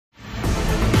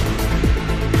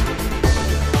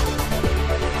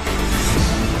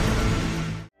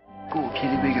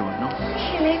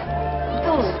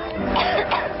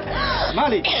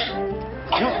里？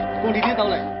公里天到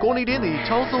来。公里天的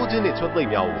超速今年出类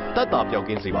苗，得达标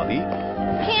跟谁话的？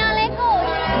听那个。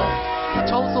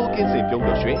超速跟谁标标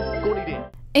选？公里天。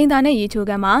အင်တာနက်ရေးချိုး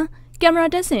ကမှာကင်မရာ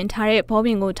တက်ဆင်ထားတဲ့ဘောပ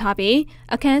င်ကိုထားပြီး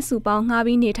အခန်းစုပေါင်းငှား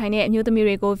ပြီးနေထိုင်တဲ့အမျိုးသမီး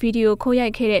တွေကိုဗီဒီယိုခိုးရို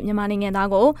က်ခဲ့တဲ့မြန်မာနိုင်ငံသား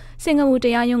ကိုစင်ကာပူတ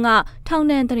ရားရုံးကထောင်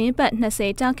ဒဏ်သတင်းပတ်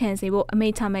20ကြာခံစေဖို့အမိ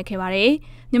န့်ချမှတ်ခဲ့ပါတယ်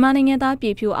။မြန်မာနိုင်ငံသားပြ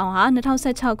ည်ဖြူအောင်ဟာ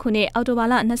2016ခုနှစ်အောက်တိုဘာ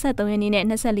လ23ရက်နေ့နဲ့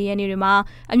24ရက်နေ့တွေမှာ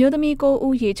အမျိုးသမီး9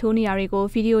ဦးရေချိုးနေရာတွေကို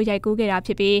ဗီဒီယိုရိုက်ကူးခဲ့တာဖြ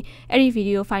စ်ပြီးအဲ့ဒီဗီ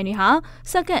ဒီယိုဖိုင်တွေဟာ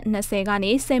စက္ကန့်20က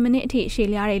နေ10မိနစ်အထိရှည်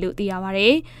လျားတယ်လို့သိရပါတ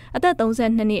ယ်။အသက်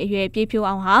32နှစ်အရွယ်ပြည်ဖြူ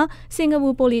အောင်ဟာစင်ကာပူ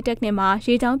ပိုလီတက်နစ်မှာ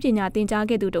ရေချောင်းပညာသင်ကြား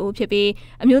ခဲ့သူတဦးဖြစ်ပြီး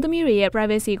အမျိုးသမီးတွေရဲ့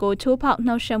privacy ကိုချိုးဖောက်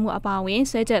နှောက်ယှက်မှုအပါအဝင်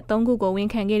ဆွဲချက်3ခုကိုဝန်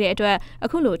ခံခဲ့တဲ့အတွက်အ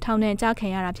ခုလိုထောင်ဒဏ်ကျခံ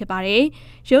ရတာဖြစ်ပါတယ်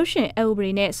။ရုပ်ရှင်အဥပ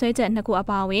ဒေနဲ့ဆွဲချက်2ခုအ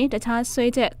ပါအဝင်တခြားဆွဲ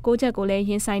ချက်6ချက်ကိုလည်း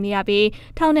ရင်ဆိုင်နေရပြီး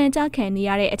ထောင်ဒဏ်ကျခံနေ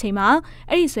ရတဲ့အချိန်မှာ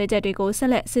အဲ့ဒီဆွဲချက်တွေကိုဆ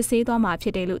က်လက်စစ်ဆေးသွားမှာဖြ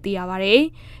စ်တယ်လို့သိရပါတယ်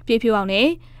။ပြည်ဖြူအောင်နဲ့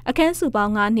အခန်းစုပေါ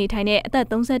င်း9နေထိုင်တဲ့အသက်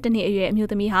32နှစ်အရွယ်အမျိုး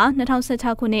သမီးဟာ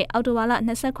2016ခုနှစ်အောက်တိုဘာလ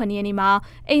29ရက်နေ့မှာ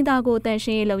အိမ်သားကိုတန်ရှ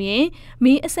င်းရေးလုပ်ရင်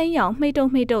မီးအစိမ်းရောင်မှိတ်တု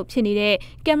ပ်ဖြစ်နေတဲ့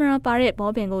ကင်မရာပါတဲ့ဘော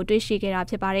ပင်ကိုတွေ့ရှိခဲ့တာ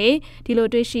ဖြစ်ပါတယ်။ဒီလို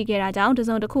တွေ့ရှိခဲ့တာကြောင့်တ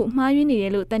စုံတစ်ခုမှားယွင်းနေတ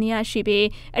ယ်လို့တန်ရာရှိပြီး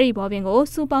အဲ့ဒီဘောပင်ကို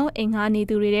စူပေါင်းအိမ်ငှားနေ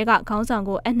သူတွေကခေါင်းဆောင်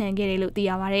ကိုအနှံခဲ့တယ်လို့သိ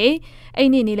ရပါတယ်။အဲ့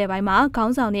ဒီနေ့လယ်ပိုင်းမှာခေါ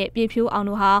င်းဆောင်နဲ့ပြည်ဖြူအောင်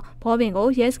တို့ဟာဘောပင်ကို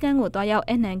ရဲစခန်းကိုတွားရောက်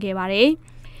အနှံခဲ့ပါတယ်။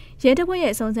ရဲတပ်ဖွဲ့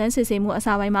ရဲ့စုံစမ်းစစ်ဆေးမှုအစ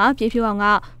ပိုင်းမှာပြည်ဖြူအောင်က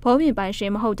ဘောပင်ပိုင်ရှ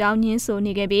င်မဟုတ်ကြောင်းညင်းဆို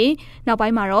နေခဲ့ပြီးနောက်ပို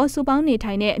င်းမှာတော့စူပေါင်းနေ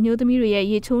ထိုင်တဲ့အမျိုးသမီးတွေရဲ့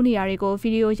ရေချိုးနေရာတွေကိုဗီ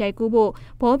ဒီယိုရိုက်ကူးဖို့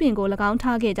ဘောပင်ကို၎င်း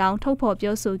ထားခဲ့ကြောင်းထုတ်ဖော်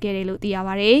ပြောဆိုခဲ့တယ်လို့သိရ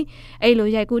ပါတယ်။အဲဒီလို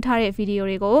ရိုက်ကူးထားတဲ့ဗီဒီယို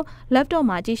တွေကို laptop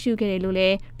မှာကြည့်ရှုခဲ့တယ်လို့လ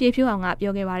ည်းပြည်ဖြူအောင်က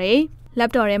ပြောခဲ့ပါတယ်။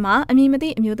 laptop ထဲမှာအမည်မသိ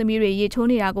အမျိုးသမီးတွေရေချိုး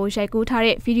နေတာကိုရိုက်ကူးထား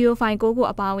တဲ့ဗီဒီယိုဖိုင်9ခု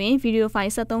အပါအဝင်ဗီဒီယိုဖိုင်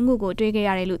73ခုကိုတွေ့ခဲ့ရ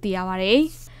တယ်လို့သိရပါတယ်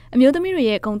။အမျိုးသမီးတွေ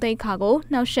ရဲ့ဂုဏ်သိက္ခာကို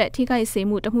နှောက်ယှက်ထိခိုက်စေ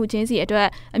မှုတမှုချင်းစီအတွက်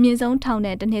အမြင့်ဆုံးထောင်ဒ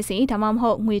ဏ်တစ်နှစ်စီဒါမှမ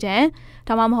ဟုတ်ငွေဒဏ်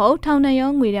ဒါမှမဟုတ်ထောင်ဒဏ်ရော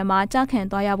ငွေဒဏ်မှာကြာခံ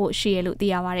သွားရဖို့ရှိရလို့သိ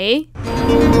ရပါတယ်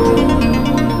။